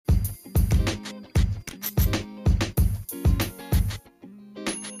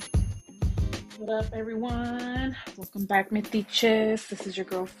What up, everyone? Welcome back, Metiches. This is your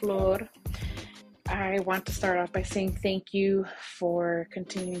girl, Flor. I want to start off by saying thank you for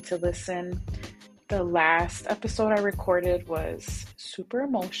continuing to listen. The last episode I recorded was super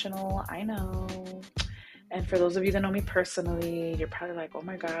emotional, I know. And for those of you that know me personally, you're probably like, oh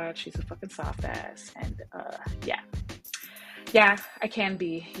my God, she's a fucking soft ass. And yeah, I can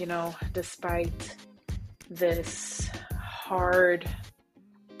be, despite this hard,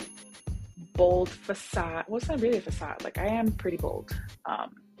 bold facade. Well, it's not really a facade. Like, I am pretty bold. I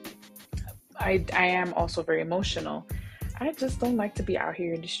am also very emotional. I just don't like to be out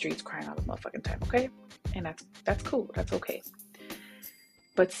here in the streets crying all the motherfucking time, okay? And that's cool. That's okay.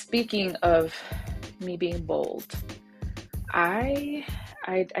 But speaking of me being bold, I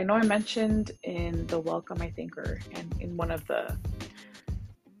know I mentioned in the welcome, I think, or in one of the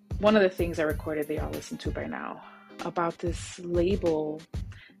things I recorded that y'all listen to by now, about this label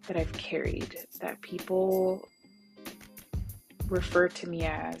that I've carried, that people refer to me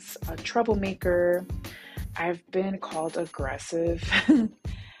as a troublemaker. I've been called aggressive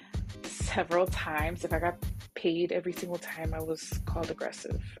several times. If I got paid every single time I was called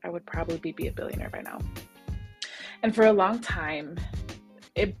aggressive, I would probably be a billionaire by now. And for a long time,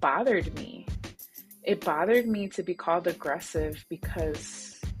 it bothered me. It bothered me to be called aggressive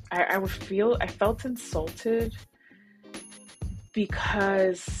because I felt insulted,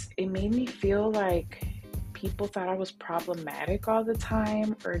 because it made me feel like people thought I was problematic all the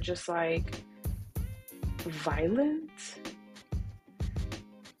time, or just like violent.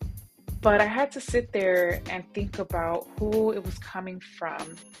 But I had to sit there and think about who it was coming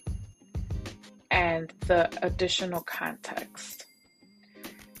from and the additional context.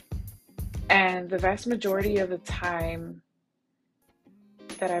 And the vast majority of the time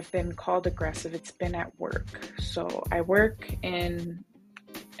that I've been called aggressive, it's been at work. So I work in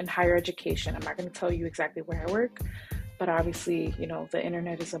higher education. I'm not going to tell you exactly where I work, but obviously, the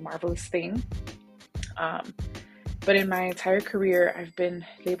internet is a marvelous thing. But in my entire career, I've been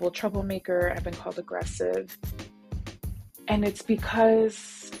labeled troublemaker. I've been called aggressive. And it's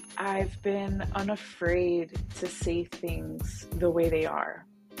because I've been unafraid to say things the way they are.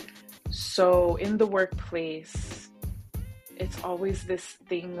 So in the workplace, it's always this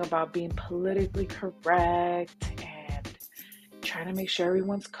thing about being politically correct and trying to make sure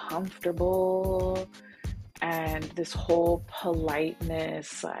everyone's comfortable, and this whole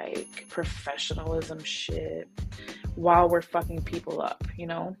politeness, like professionalism shit, while we're fucking people up,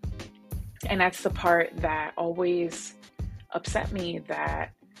 And that's the part that always upset me,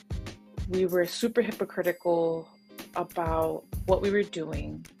 that we were super hypocritical about what we were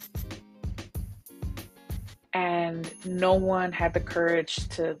doing, and no one had the courage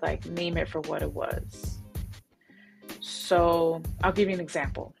to name it for what it was. So I'll give you an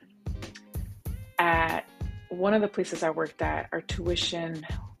example. At one of the places I worked at, our tuition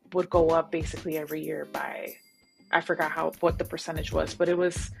would go up basically every year by, I forgot what the percentage was, but it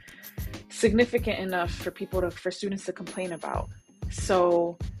was significant enough for students to complain about.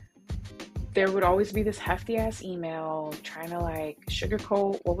 So there would always be this hefty ass email trying to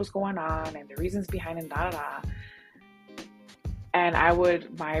sugarcoat what was going on and the reasons behind it, And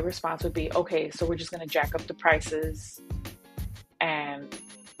my response would be, okay, so we're just going to jack up the prices and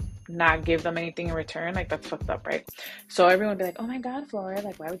not give them anything in return. That's fucked up, right? So everyone would be like, oh my God, Flora,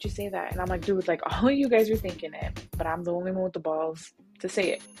 why would you say that? And I'm like, dude, all of you guys are thinking it, but I'm the only one with the balls to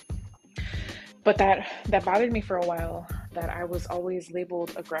say it. But that bothered me for a while, that I was always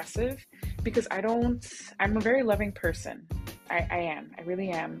labeled aggressive, because I'm a very loving person. I really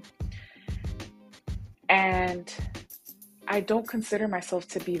am. And I don't consider myself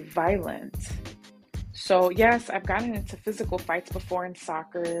to be violent. So yes, I've gotten into physical fights before in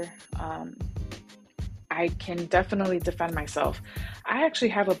soccer. I can definitely defend myself. I actually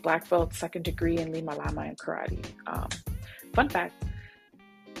have a black belt 2nd degree in Lima Lama and karate. Fun fact.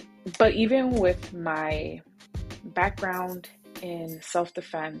 But even with my background in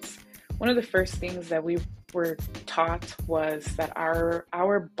self-defense, one of the first things that we were taught was that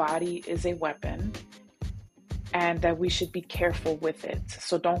our body is a weapon, and that we should be careful with it.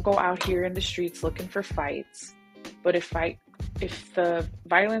 So don't go out here in the streets looking for fights. But if the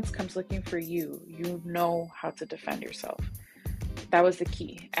violence comes looking for you, you know how to defend yourself. That was the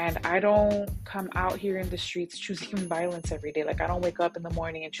key. And I don't come out here in the streets choosing violence every day. I don't wake up in the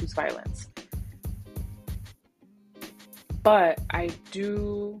morning and choose violence. But I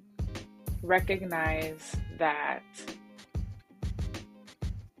do recognize that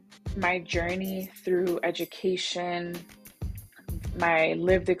my journey through education, my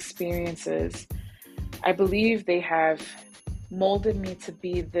lived experiences, I believe they have molded me to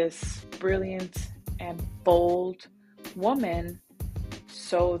be this brilliant and bold woman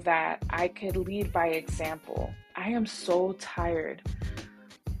so that I could lead by example. I am so tired.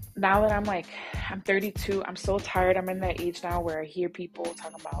 Now that I'm 32, I'm so tired. I'm in that age now where I hear people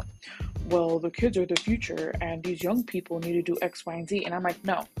talking about, well, the kids are the future and these young people need to do X, Y, and Z. And I'm like,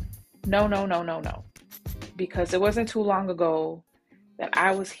 no, no, no, no, no, no. Because it wasn't too long ago that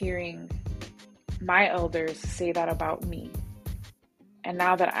I was hearing my elders say that about me. And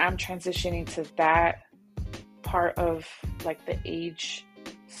now that I'm transitioning to that part of like the age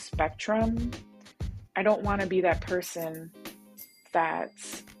spectrum, I don't want to be that person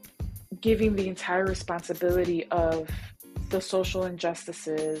that's giving the entire responsibility of the social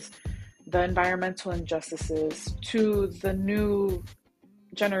injustices, the environmental injustices to the new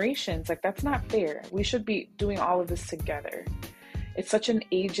generations. Like, that's not fair. We should be doing all of this together. It's such an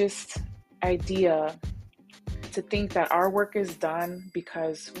ageist idea to think that our work is done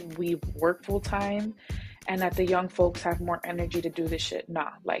because we work full time and that the young folks have more energy to do this shit.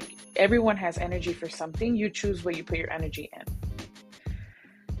 Nah, like, everyone has energy for something. You choose what you put your energy in.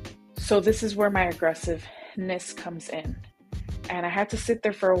 So this is where my aggressiveness comes in. And I had to sit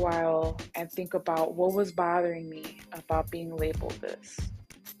there for a while and think about what was bothering me about being labeled this.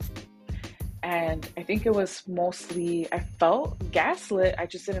 And I think it was mostly, I felt gaslit. I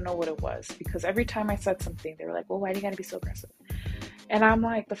just didn't know what it was. Because every time I said something, they were like, well, why do you gotta be so aggressive? And I'm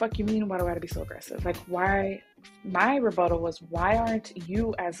like, the fuck you mean, why do I gotta be so aggressive? Like, why? My rebuttal was, why aren't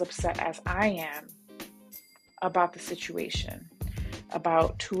you as upset as I am about the situation?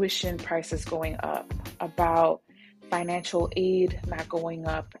 About tuition prices going up, about financial aid not going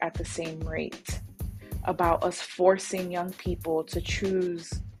up at the same rate, about us forcing young people to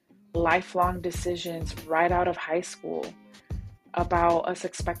choose lifelong decisions right out of high school, about us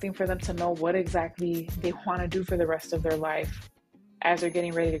expecting for them to know what exactly they want to do for the rest of their life as they're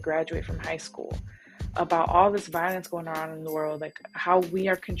getting ready to graduate from high school, about all this violence going on in the world, like how we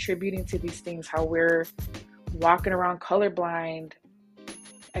are contributing to these things, how we're walking around colorblind,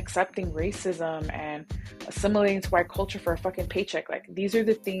 accepting racism and assimilating to white culture for a fucking paycheck. Like, these are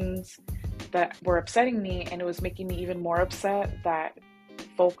the things that were upsetting me, and it was making me even more upset that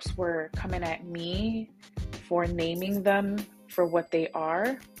folks were coming at me for naming them for what they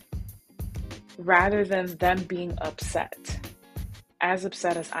are, rather than them being upset as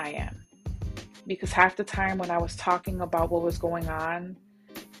I am. Because half the time when I was talking about what was going on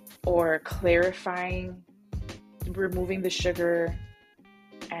or clarifying, removing the sugar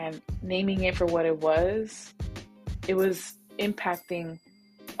and naming it for what it was impacting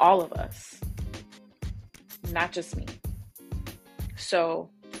all of us, not just me. So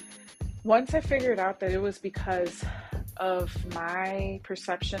once I figured out that it was because of my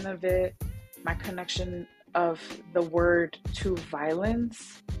perception of it, my connection of the word to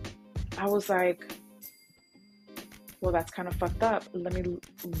violence, I was like, well, that's kind of fucked up. Let me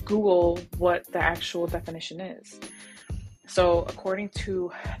Google what the actual definition is. So according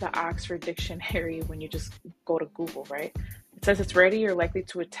to the Oxford Dictionary, when you just go to Google, right, it says it's ready or likely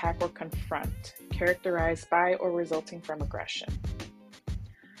to attack or confront, characterized by or resulting from aggression.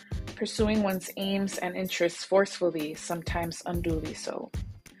 Pursuing one's aims and interests forcefully, sometimes unduly so.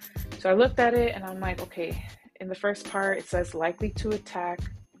 So I looked at it and I'm like, okay, in the first part, it says likely to attack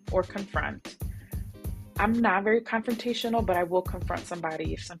or confront. I'm not very confrontational, but I will confront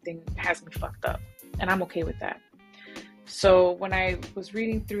somebody if something has me fucked up, and I'm okay with that. So when I was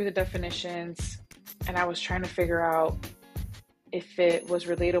reading through the definitions and I was trying to figure out if it was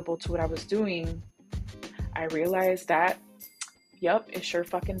relatable to what I was doing, I realized that, yup, it sure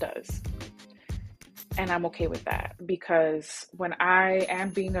fucking does. And I'm okay with that, because when I am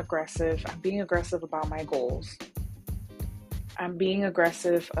being aggressive, I'm being aggressive about my goals. I'm being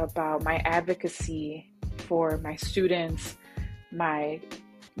aggressive about my advocacy for my students, my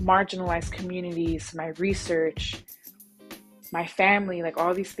marginalized communities, my research, my family, like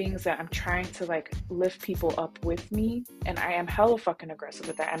all these things that I'm trying to like lift people up with me. And I am hella fucking aggressive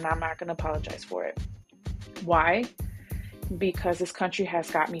with that, and I'm not gonna apologize for it. Why? Because this country has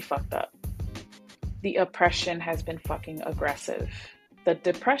got me fucked up. The oppression has been fucking aggressive. The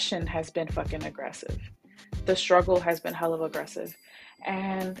depression has been fucking aggressive. The struggle has been hella aggressive.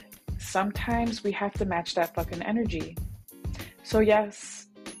 And sometimes we have to match that fucking energy. So yes,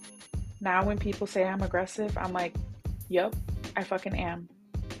 now when people say I'm aggressive, I'm like, yep, I fucking am.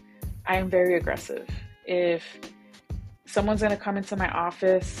 I am very aggressive. If someone's gonna come into my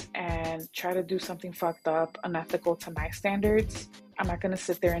office and try to do something fucked up, unethical to my standards, I'm not gonna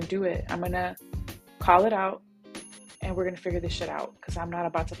sit there and do it. I'm gonna call it out, and we're gonna figure this shit out, because I'm not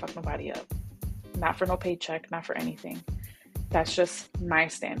about to fuck nobody up. Not for no paycheck, not for anything. That's just my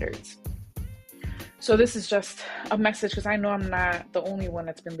standards. So this is just a message because I know I'm not the only one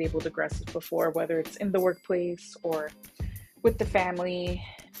that's been labeled aggressive before, whether it's in the workplace or with the family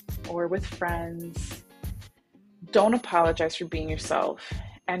or with friends. Don't apologize for being yourself,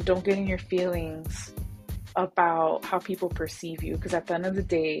 and don't get in your feelings about how people perceive you, because at the end of the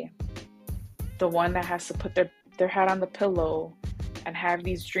day, the one that has to put their head on the pillow and have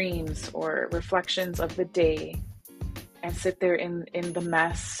these dreams or reflections of the day and sit there in the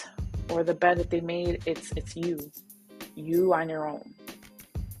mess or the bed that they made, it's you on your own.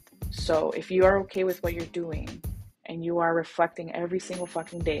 So if you are okay with what you're doing and you are reflecting every single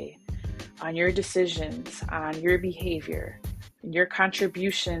fucking day on your decisions, on your behavior, and your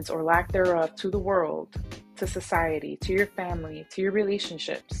contributions or lack thereof to the world, to society, to your family, to your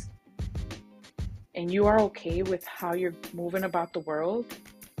relationships, and you are okay with how you're moving about the world,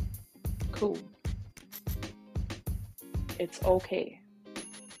 cool. It's okay.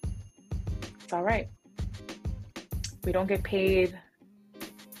 It's all right. We don't get paid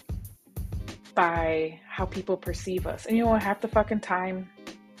by how people perceive us. And you know, half the fucking time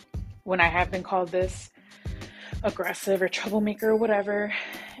when I have been called this aggressive or troublemaker or whatever,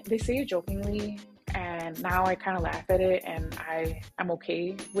 they say it jokingly, and now I kind of laugh at it, and I'm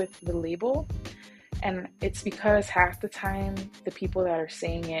okay with the label. And it's because half the time the people that are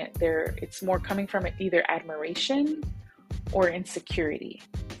saying it, it's more coming from either admiration or insecurity,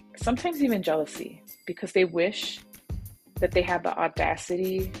 sometimes even jealousy, because they wish that they had the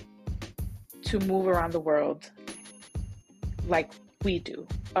audacity to move around the world like we do,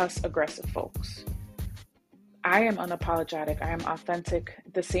 us aggressive folks. I am unapologetic. I am authentic.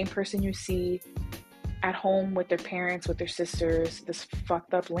 The same person you see at home with their parents, with their sisters, this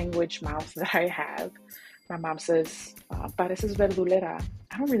fucked up language mouth that I have. My mom says, pareces verdulera.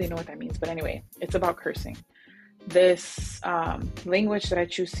 I don't really know what that means, but anyway, it's about cursing. This language that I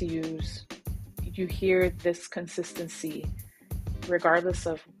choose to use, you hear this consistency regardless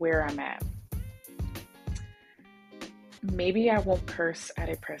of where I'm at. Maybe I won't curse at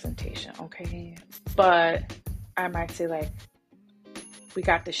a presentation, okay? But I might say, like, we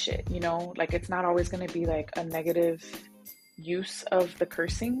got this shit, you know? Like, it's not always going to be like a negative use of the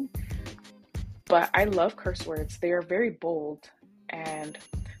cursing. But I love curse words. They are very bold. And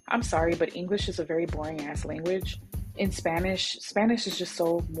I'm sorry, but English is a very boring ass language. In Spanish is just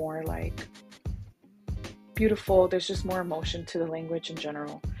so more like beautiful. There's just more emotion to the language in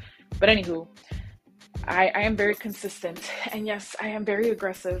general. But anywho, I am very consistent. And yes, I am very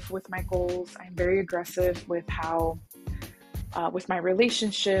aggressive with my goals. I'm very aggressive with how, with my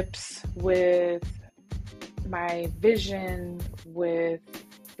relationships, with my vision, with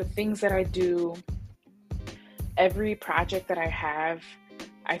the things that I do. Every project that I have,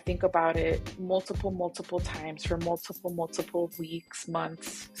 I think about it multiple times for multiple weeks,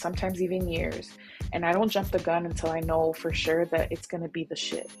 months, sometimes even years. And I don't jump the gun until I know for sure that it's going to be the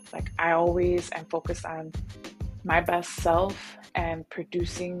shit. Like, I always am focused on my best self and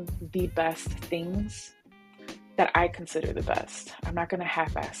producing the best things that I consider the best. I'm not going to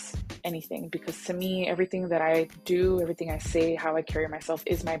half-ass anything, because to me, everything that I do, everything I say, how I carry myself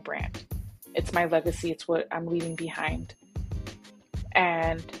is my brand. It's my legacy. It's what I'm leaving behind.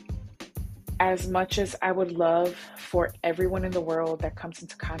 And as much as I would love for everyone in the world that comes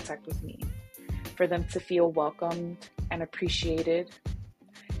into contact with me, for them to feel welcomed and appreciated,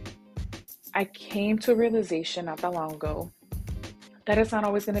 I came to a realization not that long ago that it's not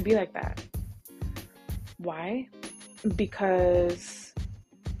always going to be like that. Why? Because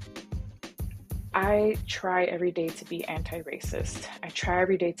I try every day to be anti-racist. I try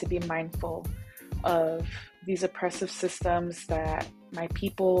every day to be mindful of these oppressive systems that my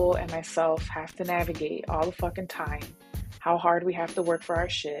people and myself have to navigate all the fucking time, how hard we have to work for our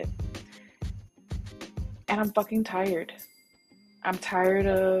shit. And I'm fucking tired. I'm tired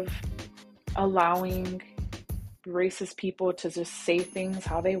of allowing racist people to just say things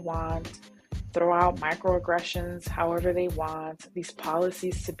how they want, throw out microaggressions however they want, these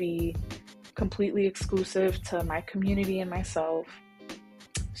policies to be completely exclusive to my community and myself.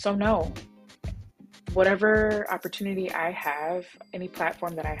 So no, whatever opportunity I have, any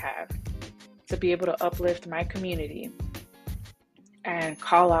platform that I have, to be able to uplift my community and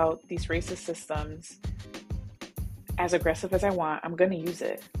call out these racist systems as aggressive as I want, I'm gonna use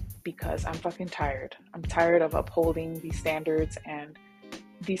it, because I'm fucking tired. I'm tired of upholding these standards and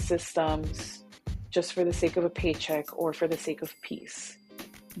these systems just for the sake of a paycheck or for the sake of peace.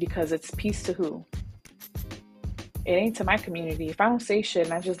 Because it's peace to who? It ain't to my community. If I don't say shit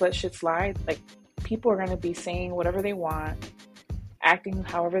and I just let shit slide, like, people are going to be saying whatever they want, acting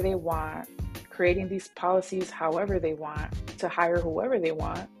however they want, creating these policies however they want to hire whoever they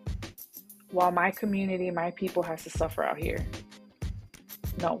want, while my community, my people has to suffer out here.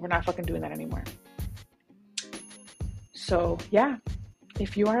 No, we're not fucking doing that anymore. So yeah,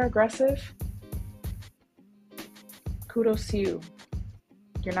 if you are aggressive, kudos to you.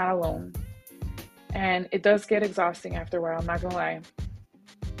 You're not alone. And it does get exhausting after a while, I'm not gonna lie.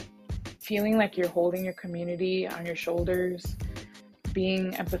 Feeling like you're holding your community on your shoulders,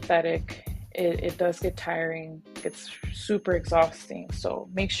 being empathetic, it does get tiring. It's super exhausting. So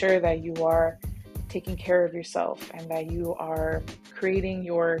make sure that you are taking care of yourself and that you are creating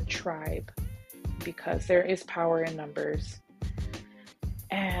your tribe, because there is power in numbers.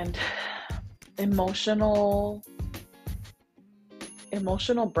 And emotional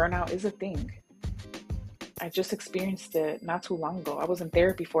burnout is a thing. I just experienced it not too long ago. I was in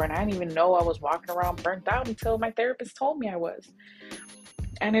therapy for it, and I didn't even know I was walking around burnt out until my therapist told me I was.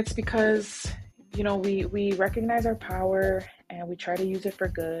 And it's because, we recognize our power and we try to use it for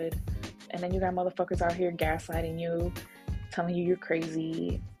good. And then you got motherfuckers out here gaslighting you, telling you you're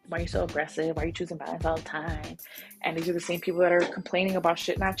crazy. Why are you so aggressive? Why are you choosing violence all the time? And these are the same people that are complaining about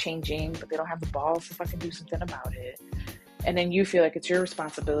shit not changing, but they don't have the balls to fucking do something about it. And then you feel like it's your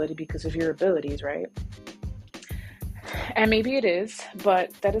responsibility because of your abilities, right? And maybe it is,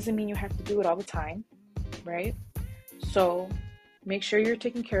 but that doesn't mean you have to do it all the time, right? So make sure you're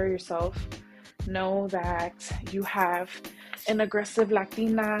taking care of yourself. Know that you have an aggressive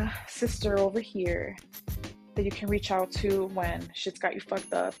Latina sister over here that you can reach out to when shit's got you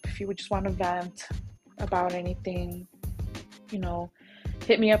fucked up. If you would just want to vent about anything,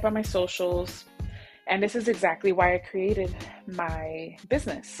 hit me up on my socials. And this is exactly why I created my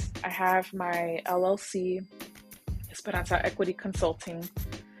business. I have my LLC, Esperanza Equity Consulting,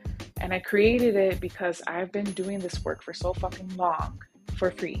 and I created it because I've been doing this work for so fucking long for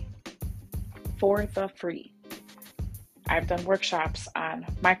free. For the free. I've done workshops on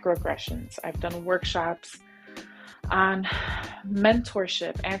microaggressions. I've done workshops on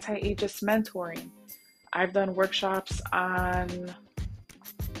mentorship, anti-ageist mentoring. I've done workshops on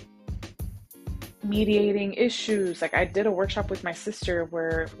mediating issues. Like I did a workshop with my sister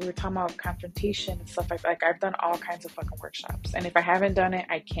where we were talking about confrontation and stuff like that. Like I've done all kinds of fucking workshops. And if I haven't done it,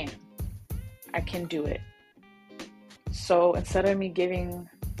 I can do it. So instead of me giving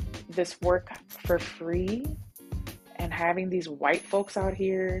this work for free and having these white folks out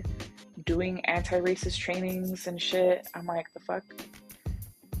here doing anti-racist trainings and shit, I'm like, the fuck?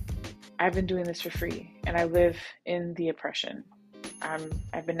 I've been doing this for free and I live in the oppression.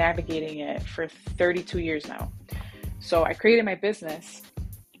 I've been navigating it for 32 years now. So I created my business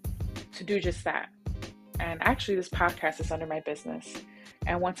to do just that. And actually this podcast is under my business.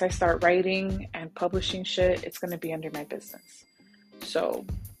 And once I start writing and publishing shit, it's going to be under my business. So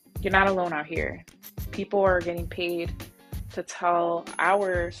you're not alone out here. People are getting paid to tell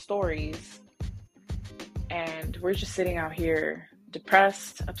our stories. And we're just sitting out here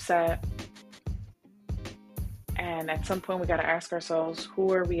depressed, upset. And at some point we got to ask ourselves,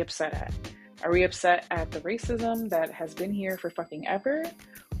 who are we upset at? Are we upset at the racism that has been here for fucking ever?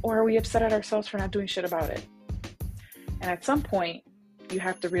 Or are we upset at ourselves for not doing shit about it? And at some point, you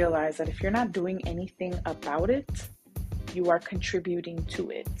have to realize that if you're not doing anything about it, you are contributing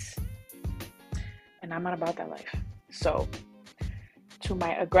to it. And I'm not about that life. So, to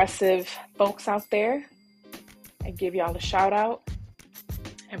my aggressive folks out there, I give y'all a shout out.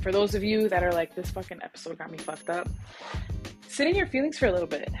 And for those of you that are like, this fucking episode got me fucked up, sit in your feelings for a little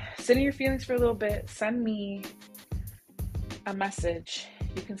bit. Send me a message.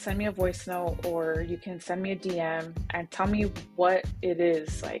 You can send me a voice note or you can send me a DM and tell me what it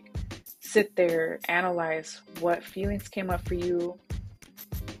is. Like, sit there, analyze what feelings came up for you,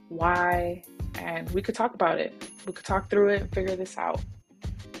 why, and we could talk about it. We could talk through it and figure this out.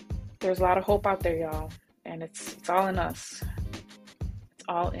 There's a lot of hope out there, y'all, and it's all in us.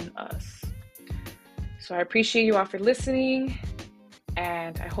 All in us. So I appreciate you all for listening,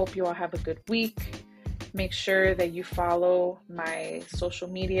 and I hope you all have a good week. Make sure that you follow my social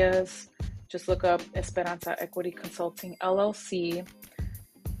medias. Just look up Esperanza Equity Consulting LLC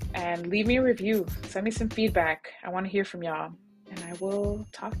and leave me a review. Send me some feedback. I want to hear from y'all, and I will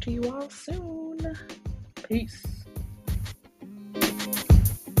talk to you all soon. Peace.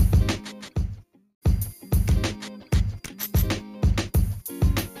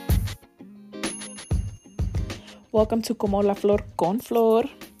 Welcome to Como la Flor con Flor.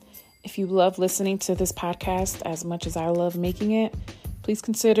 If you love listening to this podcast as much as I love making it, please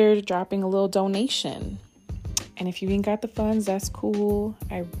consider dropping a little donation. And if you ain't got the funds, that's cool.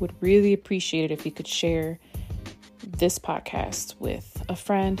 I would really appreciate it if you could share this podcast with a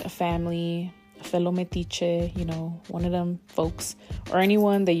friend, a family, a fellow metiche, one of them folks, or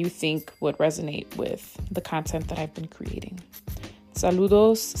anyone that you think would resonate with the content that I've been creating.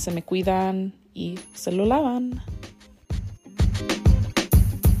 Saludos, se me cuidan y se lo lavan.